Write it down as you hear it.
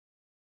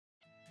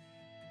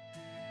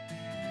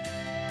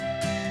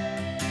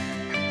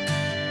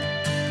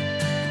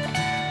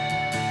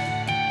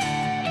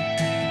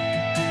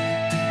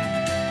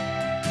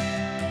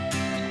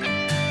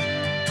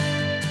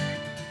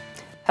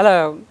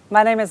Hello,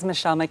 my name is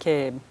Michelle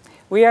McCabe.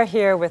 We are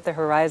here with the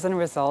Horizon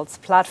Results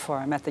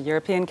platform at the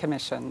European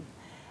Commission.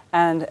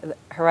 And the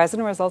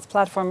Horizon Results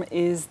platform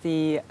is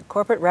the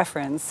corporate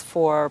reference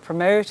for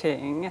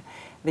promoting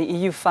the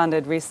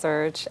EU-funded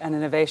research and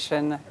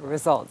innovation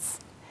results.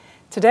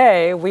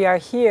 Today, we are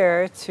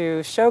here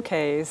to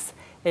showcase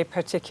a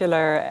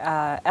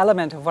particular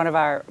element of one of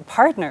our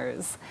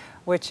partners,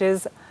 which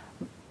is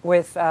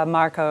with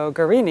Marco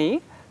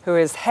Gorini, who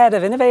is Head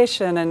of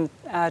Innovation and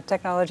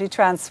Technology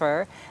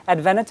Transfer at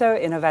Veneto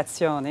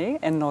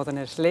Innovazioni in Northern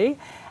Italy,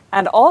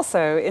 and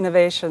also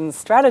Innovation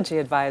Strategy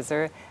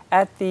Advisor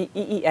at the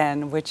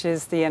EEN, which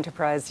is the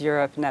Enterprise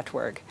Europe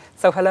Network.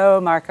 So hello,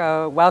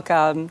 Marco,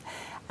 welcome.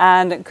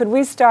 And could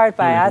we start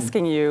by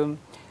asking you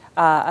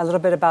a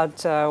little bit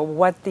about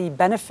what the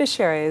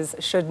beneficiaries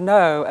should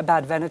know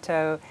about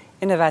Veneto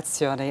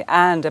Innovazioni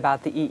and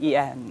about the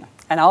EEN,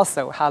 and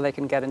also how they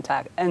can get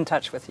in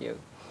touch with you?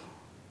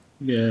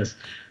 Yes,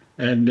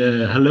 and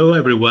hello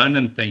everyone,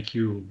 and thank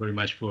you very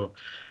much for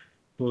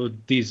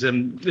this.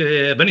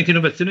 Veneto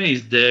Innovazione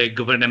is the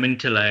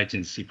governmental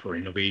agency for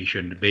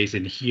innovation based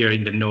here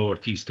in the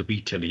northeast of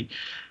Italy,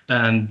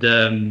 and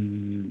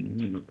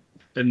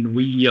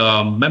we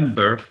are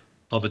member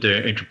of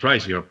the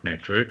Enterprise Europe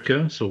Network,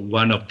 so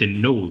one of the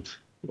nodes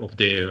of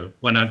the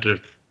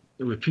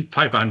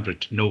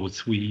 500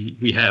 nodes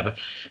we have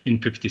in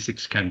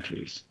 56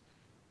 countries.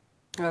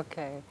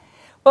 Okay,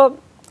 well,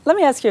 let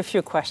me ask you a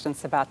few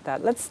questions about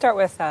that. Let's start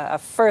with a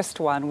first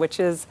one, which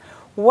is,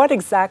 what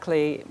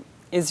exactly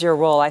is your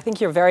role? I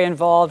think you're very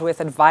involved with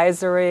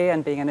advisory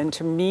and being an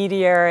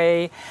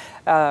intermediary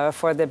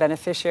for the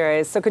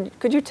beneficiaries. So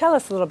could you tell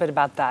us a little bit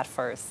about that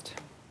first?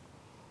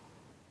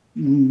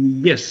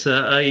 Yes,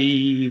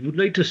 I would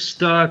like to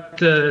start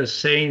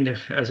saying,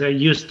 as I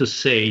used to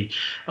say,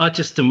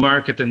 artist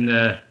market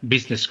and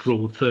business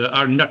growth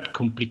are not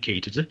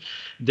complicated.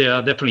 They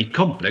are definitely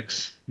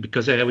complex,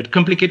 because with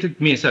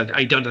complicated means that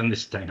I don't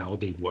understand how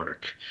they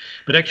work.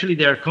 But actually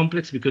they are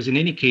complex because in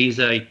any case,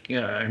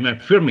 I'm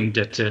affirming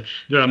that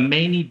there are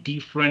many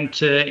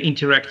different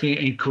interacting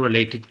and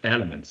correlated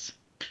elements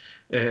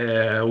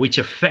which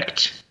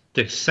affect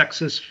the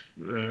success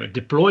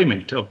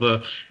deployment of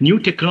new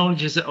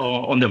technologies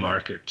on the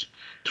market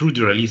through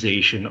the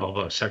realization of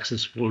a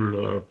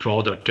successful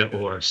product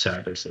or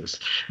services.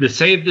 The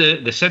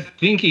sad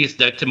thing is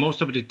that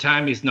most of the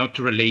time is not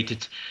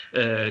related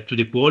to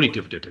the quality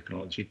of the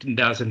technology. It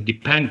doesn't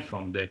depend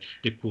from the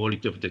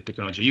quality of the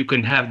technology. You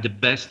can have the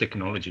best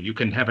technology, you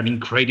can have an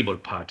incredible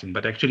patent,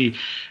 but actually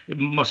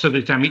most of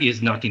the time it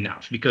is not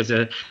enough, because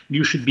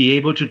you should be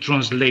able to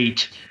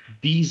translate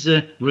these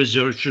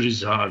research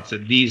results,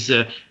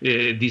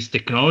 this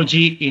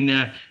technology in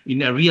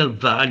a real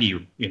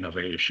value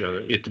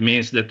innovation. It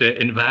means that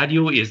the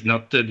value is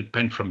not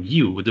depend from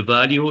you. The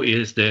value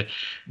is the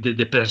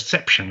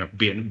perception of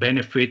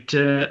benefit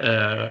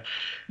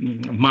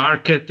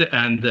market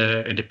and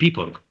the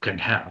people can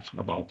have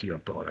about your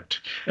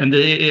product. And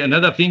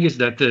another thing is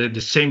that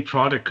the same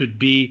product could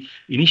be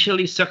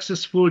initially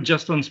successful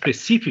just on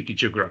specific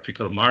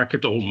geographical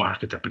market or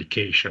market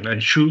application,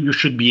 and you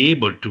should be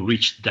able to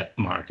reach that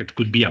market.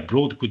 Could be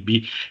abroad, could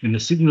be in a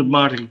single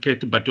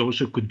market, but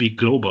also could be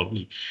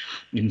globally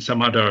in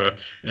some other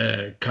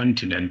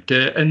continent.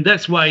 And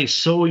that's why it's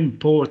so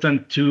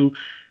important to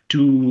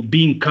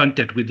be in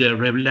contact with the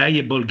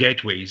reliable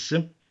gateways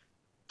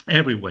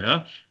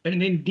everywhere.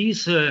 And in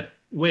this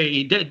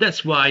way,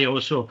 that's why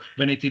also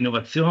Veneto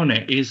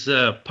Innovazione is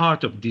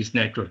part of this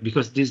network,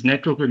 because this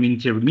network of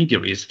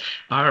intermediaries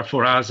are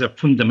for us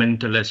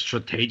fundamentally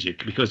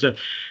strategic, because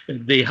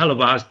they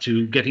allow us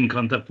to get in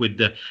contact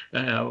with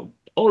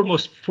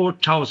almost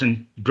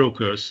 4,000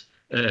 brokers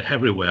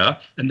everywhere,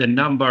 and the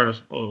number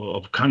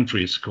of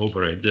countries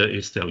covered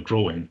is still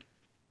growing.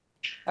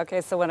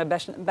 Okay, so when a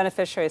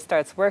beneficiary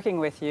starts working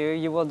with you,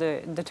 you will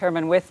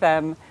determine with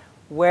them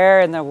where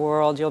in the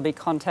world you'll be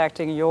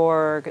contacting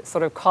your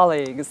sort of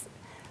colleagues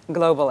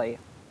globally.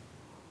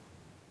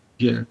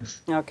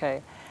 Yes.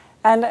 Okay,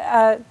 and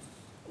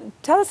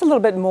tell us a little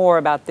bit more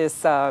about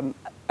this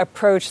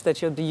approach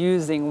that you'll be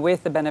using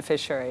with the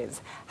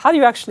beneficiaries. How do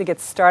you actually get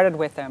started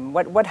with them?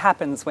 What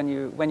happens when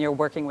you're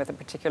working with a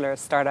particular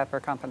startup or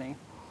company?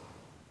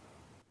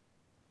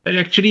 And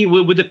actually,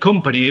 with the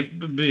company,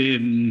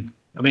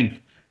 I mean,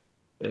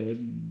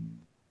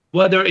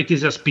 whether it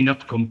is a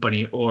spin-off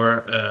company or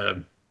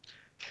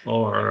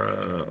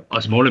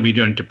a small or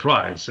medium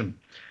enterprise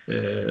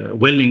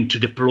willing to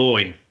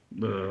deploy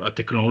a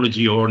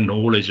technology or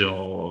knowledge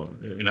or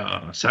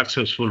a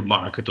successful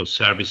market or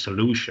service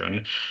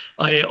solution,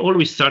 I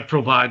always start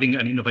providing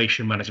an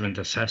innovation management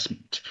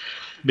assessment.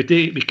 But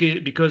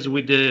because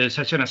with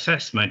such an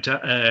assessment,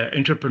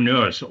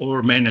 entrepreneurs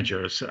or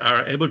managers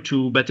are able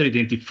to better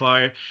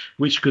identify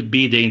which could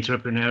be the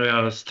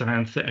entrepreneurial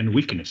strengths and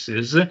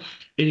weaknesses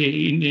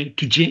in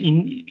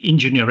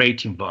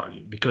generating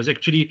value. Because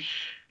actually,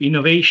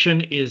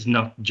 innovation is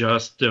not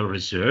just a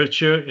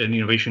research, and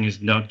innovation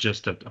is not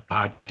just a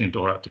patent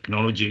or a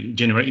technology.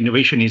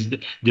 Innovation is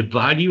the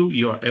value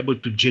you are able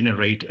to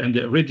generate and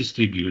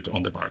redistribute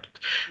on the market.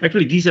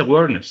 Actually, this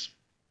awareness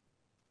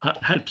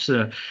helps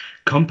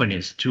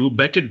companies to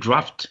better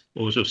draft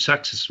also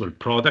successful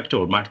product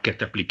or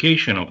market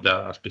application of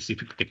the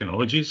specific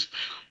technologies.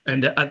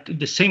 And at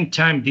the same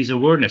time, this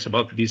awareness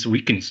about these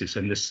weaknesses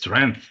and the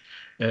strength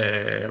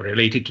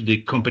related to the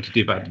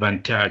competitive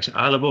advantage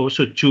allow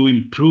also to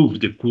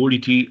improve the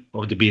quality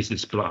of the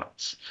business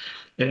plans.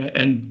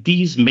 And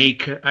these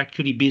make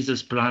actually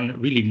business plan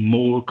really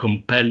more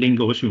compelling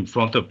also in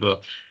front of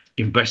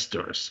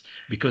investors,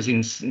 because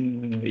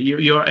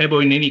you are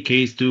able in any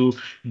case to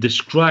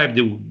describe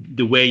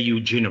the way you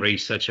generate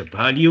such a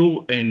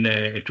value and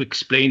to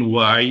explain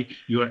why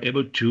you are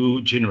able to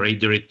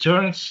generate the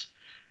returns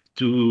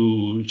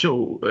to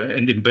show,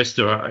 and the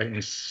investor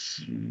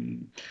is,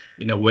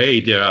 in a way,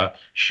 they are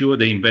sure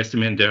the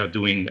investment they are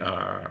doing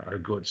are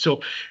good.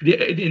 So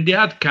the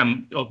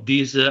outcome of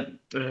this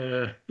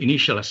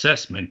initial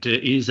assessment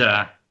is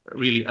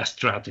really a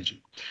strategy.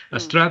 A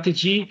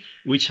strategy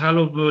which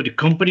allows the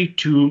company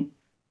to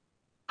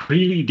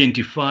really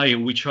identify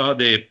which are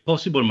the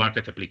possible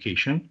market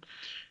application,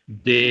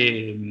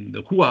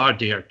 who are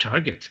their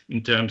target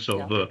in terms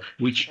of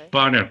which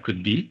partner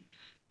could be,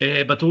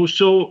 but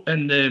also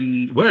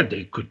where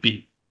they could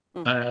be.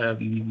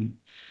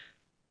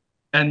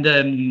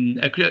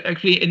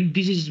 Actually, and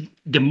this is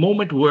the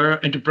moment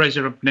where Enterprise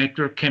Europe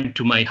Network came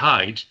to my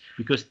height,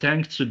 because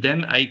thanks to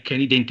them, I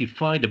can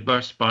identify the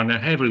best partner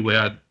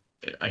everywhere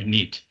I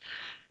need.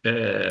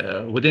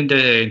 Within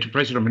the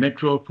Enterprise Europe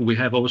Network, we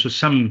have also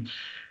some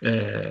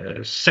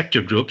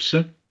sector groups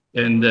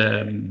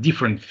and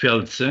different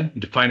fields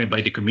defined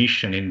by the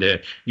Commission in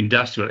the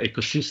industrial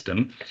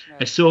ecosystem.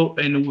 Right.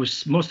 And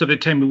most of the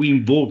time we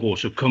involve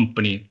also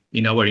company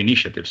in our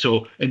initiative.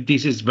 And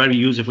this is very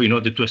useful in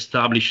order to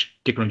establish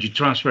technology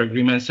transfer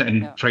agreements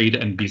and trade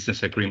and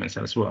business agreements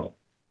as well.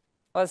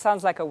 Well, it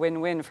sounds like a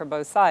win-win for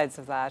both sides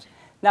of that.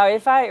 Now,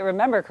 if I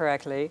remember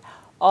correctly,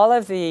 all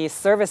of the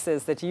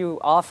services that you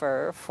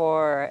offer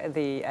for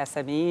the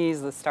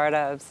SMEs, the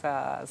startups,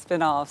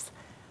 spin-offs,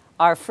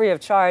 are free of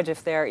charge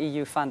if they're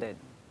EU funded.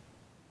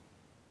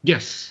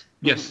 Yes,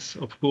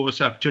 of course.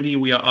 Actually,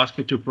 we are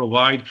asked to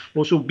provide,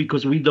 also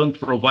because we don't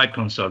provide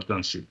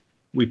consultancy.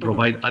 We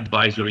provide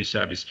advisory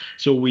service.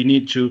 So we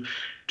need to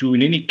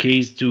in any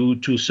case,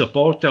 to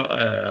support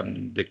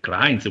the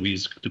clients. We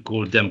used to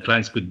call them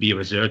clients, could be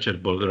researchers,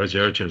 both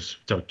researchers,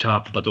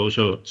 startup, but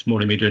also small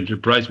and medium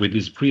enterprise with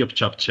this free of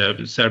charge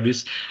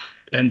service.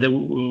 And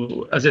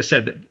as I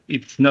said,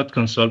 it's not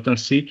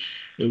consultancy.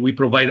 We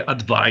provide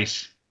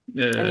advice.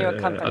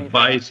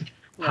 Advice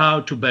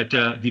how to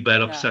better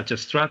develop such a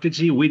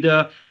strategy with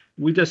a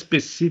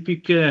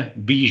specific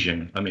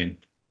vision. I mean,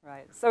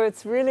 right. So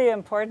it's really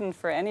important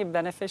for any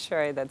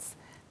beneficiary that's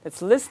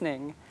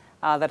listening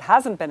that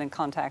hasn't been in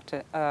contact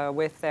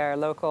with their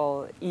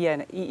local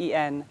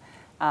EEN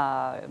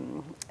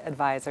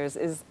advisors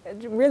is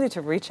really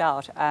to reach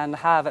out and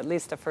have at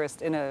least a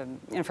first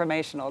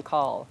informational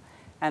call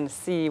and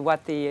see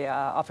what the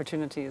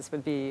opportunities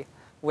would be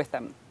with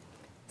them.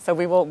 So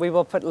we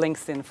will put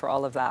links in for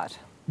all of that.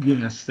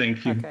 Yes,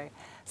 thank you. Okay.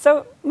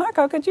 So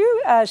Marco, could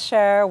you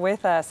share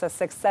with us a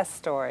success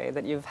story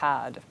that you've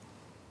had?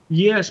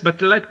 Yes,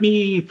 but let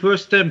me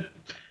first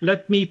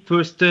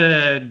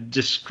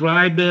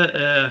describe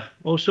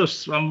also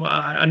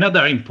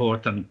another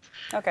important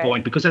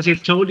point, because as I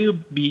told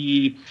you,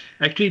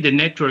 actually the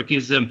network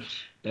is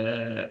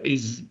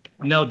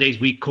nowadays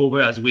we cover,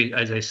 as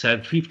I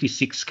said,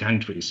 56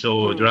 countries.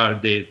 So there are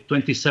the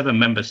 27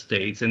 member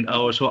states and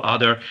also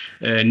other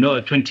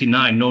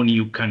 29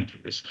 non-EU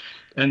countries,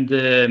 and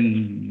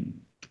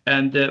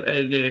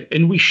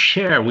we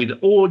share with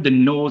all the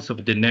nodes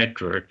of the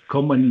network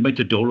common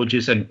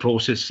methodologies and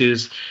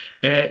processes,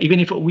 even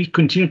if we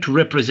continue to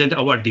represent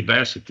our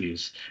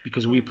diversities,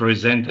 because we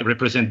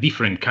represent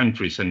different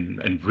countries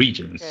and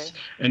regions. Okay.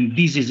 And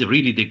this is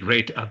really the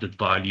great added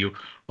value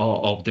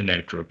of the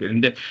network.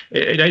 And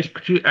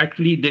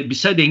actually,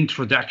 beside the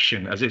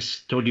introduction, as I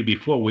told you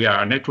before, we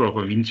are a network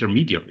of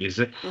intermediaries.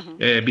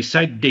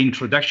 Beside the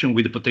introduction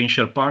with the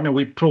potential partner,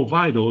 we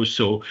provide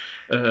also,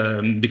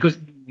 because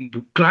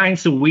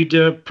clients with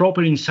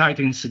proper insight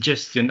and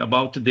suggestion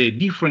about the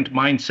different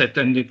mindset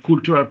and the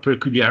cultural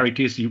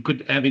peculiarities you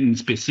could have in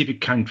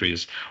specific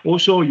countries.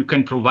 Also, you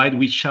can provide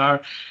which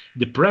are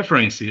the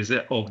preferences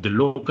of the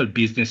local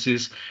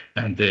businesses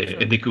and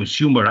the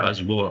consumer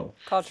as well.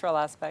 Cultural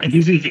aspects.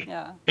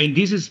 And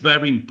this is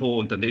very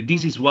important. And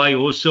this is why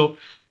also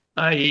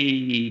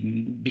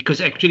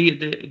because actually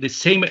the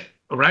same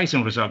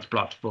Horizon Results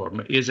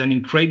platform is an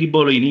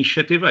incredible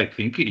initiative. I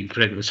think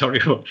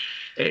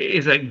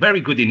is a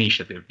very good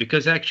initiative,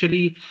 because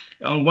actually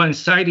on one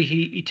side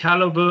it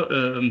allows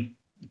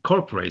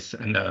corporates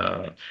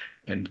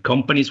and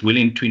companies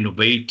willing to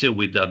innovate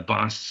with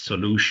advanced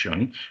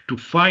solution to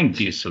find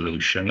this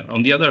solution.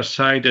 On the other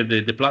side,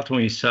 the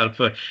platform itself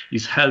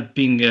is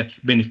helping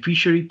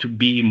beneficiary to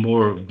be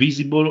more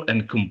visible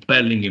and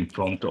compelling in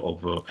front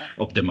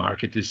of the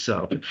market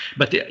itself.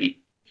 But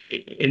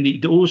and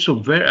it also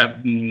very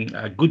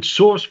a good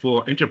source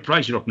for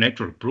enterprise Europe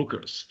network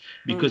brokers,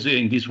 because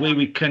in this way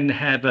we can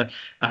have a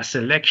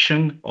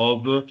selection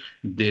of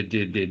the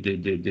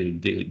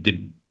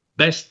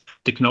best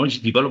technology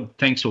developed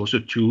thanks also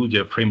to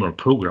the framework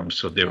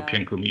programs of the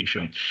European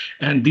Commission.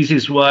 And this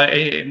is why,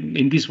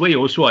 in this way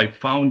also, I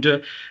found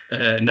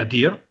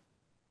Nadir.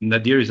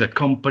 Nadir is a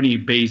company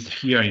based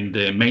here in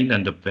the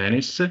mainland of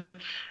Venice,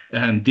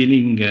 and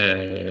dealing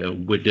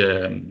with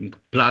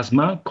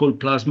cold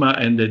plasma,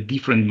 and the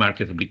different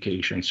market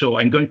applications. So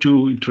I'm going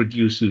to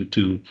introduce you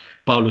to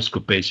Paolo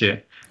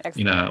Scopece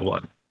in a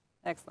while.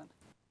 Excellent.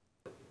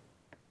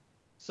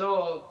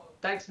 So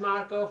thanks,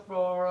 Marco,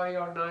 for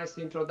your nice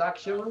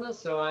introduction.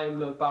 So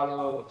I'm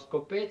Paolo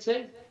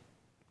Scopece.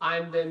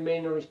 I'm the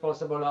main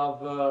responsible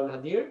of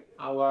Nadir,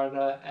 our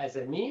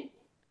SME.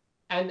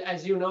 And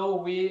as you know,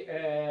 we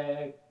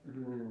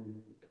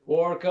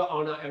work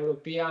on a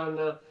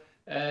European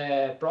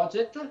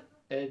project.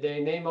 The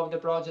name of the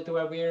project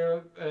where we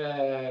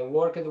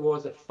worked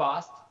was a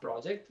FAST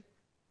project.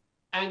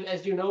 And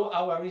as you know,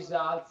 our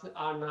results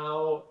are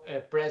now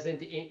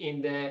present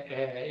in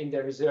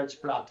the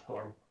research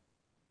platform.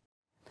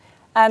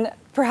 And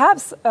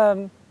perhaps,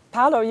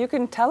 Paolo, you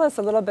can tell us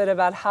a little bit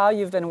about how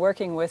you've been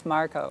working with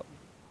Marco.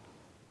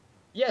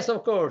 Yes,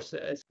 of course.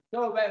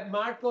 So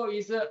Marco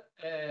is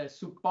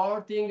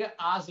supporting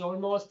us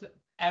almost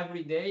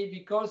every day,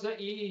 because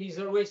he is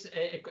always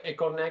a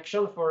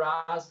connection for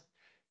us.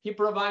 He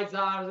provides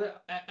us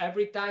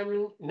every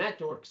time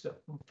networks,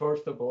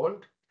 first of all,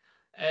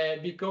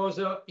 because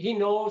he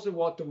knows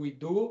what we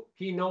do,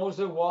 he knows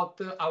what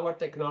our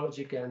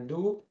technology can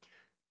do,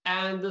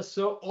 and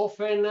so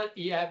often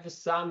he has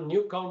some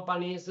new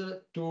companies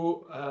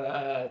to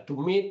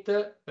meet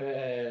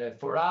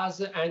for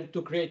us and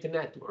to create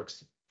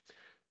networks.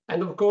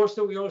 And of course,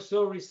 we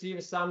also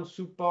receive some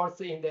support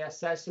in the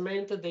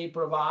assessment they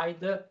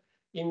provide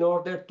in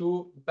order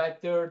to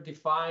better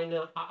define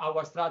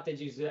our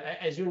strategies.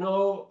 As you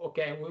know,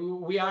 okay,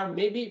 we are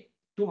maybe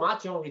too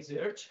much on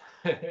research.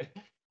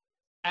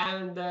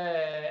 And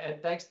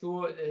thanks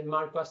to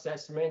Marco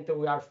assessment,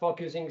 we are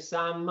focusing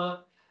some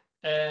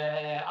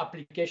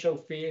application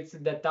fields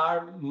that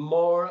are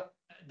more,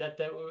 that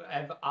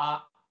have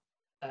a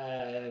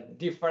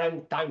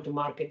different time to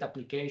market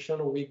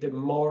application with the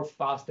more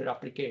faster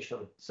application.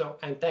 So,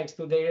 and thanks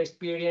to their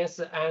experience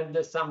and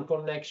some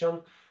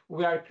connection,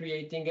 we are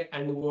creating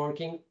and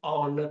working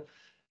on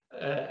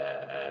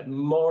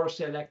more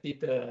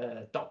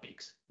selected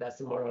topics. That's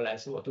more or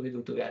less what we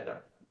do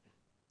together.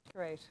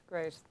 Great,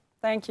 great.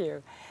 Thank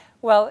you.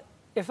 Well,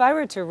 if I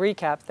were to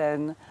recap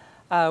then,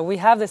 we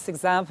have this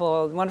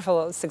example,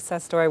 wonderful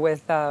success story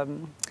with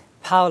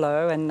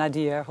Paolo and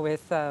Nadir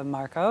with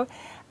Marco.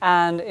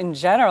 And in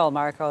general,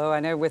 Marco, I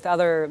know with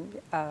other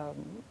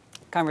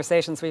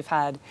conversations we've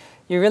had,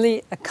 you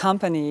really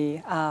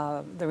accompany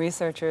the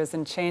researchers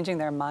in changing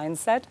their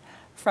mindset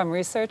from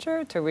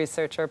researcher to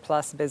researcher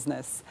plus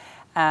business,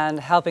 and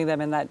helping them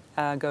in that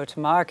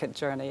go-to-market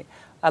journey,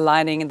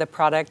 aligning the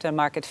product and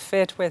market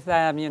fit with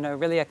them, you know,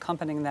 really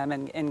accompanying them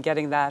in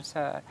getting that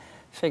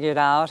figured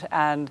out.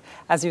 And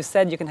as you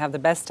said, you can have the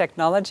best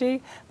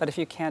technology, but if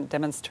you can't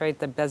demonstrate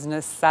the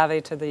business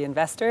savvy to the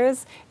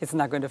investors, it's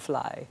not going to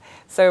fly.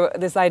 So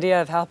this idea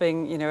of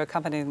helping, you know,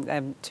 accompanying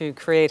them to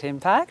create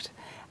impact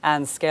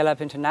and scale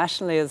up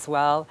internationally as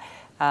well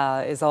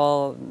is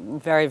all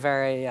very,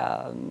 very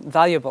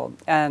valuable.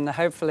 And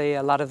hopefully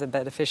a lot of the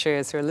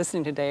beneficiaries who are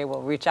listening today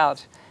will reach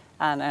out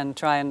and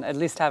try and at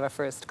least have a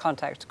first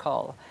contact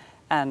call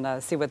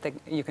and see what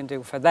you can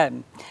do for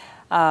them.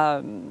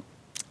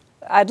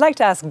 I'd like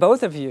to ask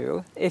both of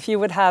you if you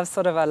would have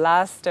sort of a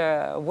last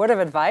word of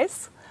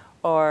advice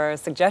or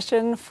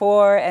suggestion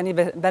for any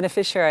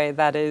beneficiary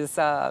that is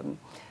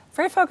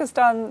very focused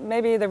on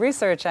maybe the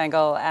research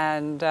angle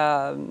and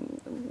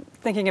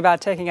thinking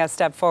about taking a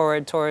step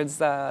forward towards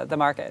the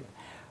market.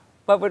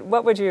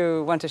 What would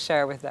you want to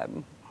share with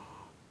them?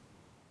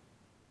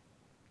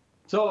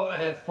 So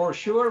for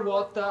sure,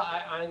 what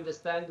I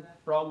understand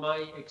from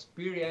my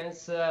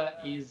experience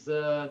is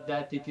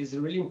that it is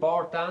really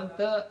important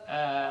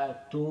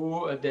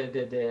to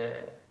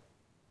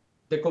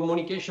the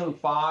communication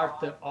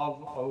part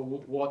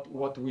of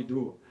what we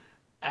do,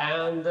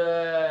 and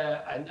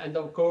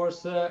of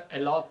course a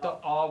lot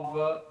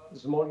of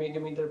small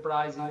medium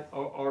enterprises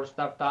or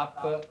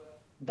startup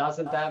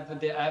doesn't have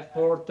the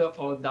effort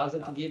or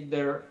doesn't give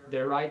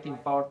the right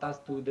importance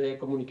to the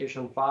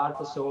communication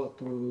part. So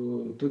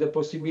to the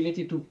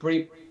possibility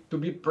to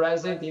be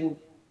present in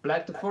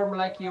platform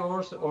like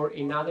yours or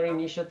in other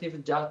initiatives,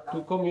 just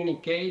to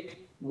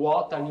communicate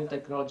what a new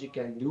technology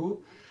can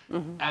do,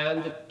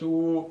 and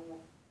to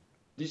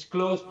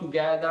disclose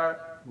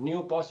together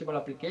new possible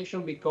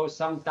application, because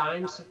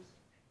sometimes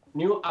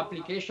new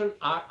applications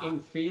are in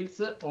fields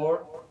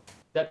or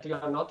that you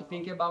are not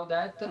thinking about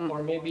that,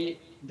 or maybe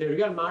the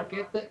real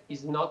market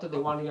is not the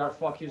one you are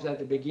focused at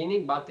the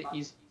beginning, but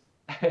is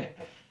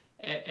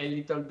a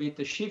little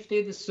bit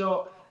shifted.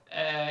 So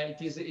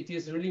it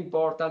is really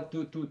important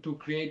to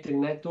create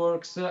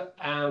networks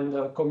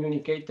and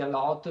communicate a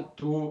lot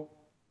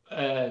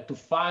to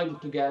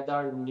find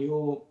together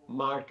new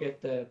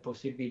market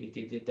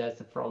possibility.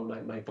 That's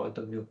from my point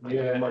of view.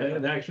 Yeah,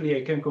 and actually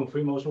I can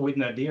confirm also with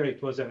Nadir,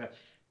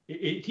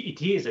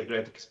 it is a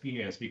great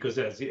experience, because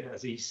as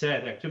he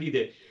said,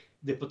 actually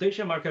the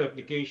potential market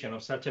application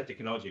of such a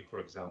technology, for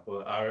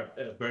example,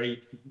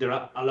 there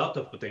are a lot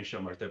of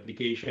potential market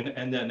application,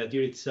 and then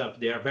Nadir itself,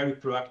 they are very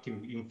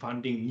proactive in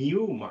finding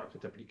new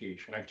market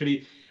application.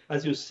 Actually,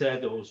 as you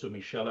said also,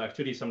 Michelle,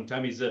 actually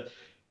sometimes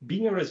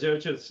being a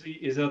researcher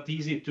is not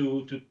easy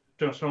to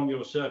transform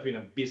yourself in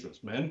a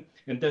businessman,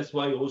 and that's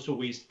why also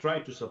we try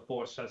to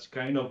support such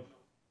kind of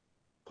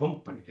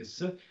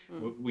companies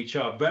which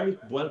are very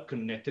well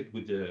connected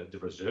with the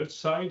research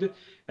side,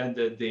 and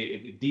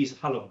these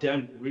all of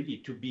them really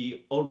to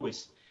be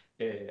always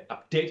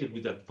updated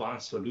with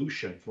advanced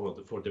solution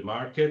for the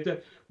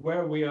market.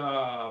 Where we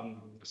are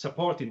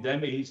supporting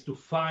them is to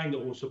find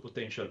also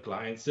potential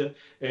clients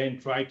and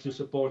try to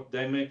support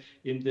them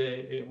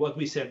in what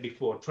we said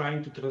before,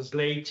 trying to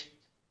translate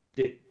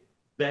the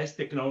best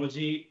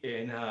technology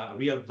and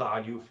real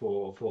value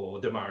for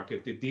the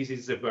market. This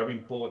is very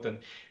important.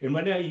 And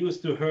when I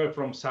used to hear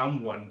from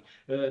someone,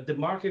 the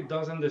market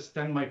doesn't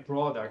understand my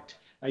product,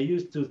 I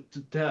used to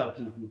tell,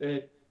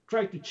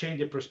 try to change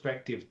the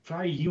perspective.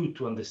 Try you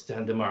to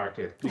understand the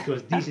market,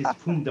 because this is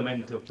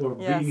fundamental for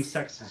being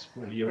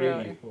successful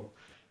really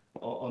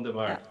on the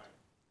market.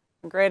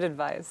 Yeah. Great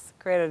advice,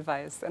 great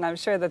advice. And I'm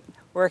sure that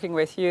working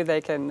with you, they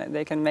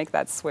can make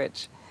that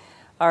switch.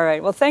 All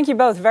right, well, thank you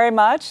both very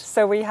much.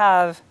 So we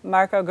have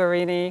Marco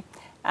Gorini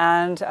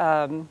and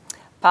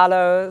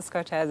Paolo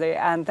Scortese,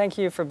 and thank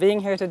you for being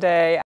here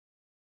today.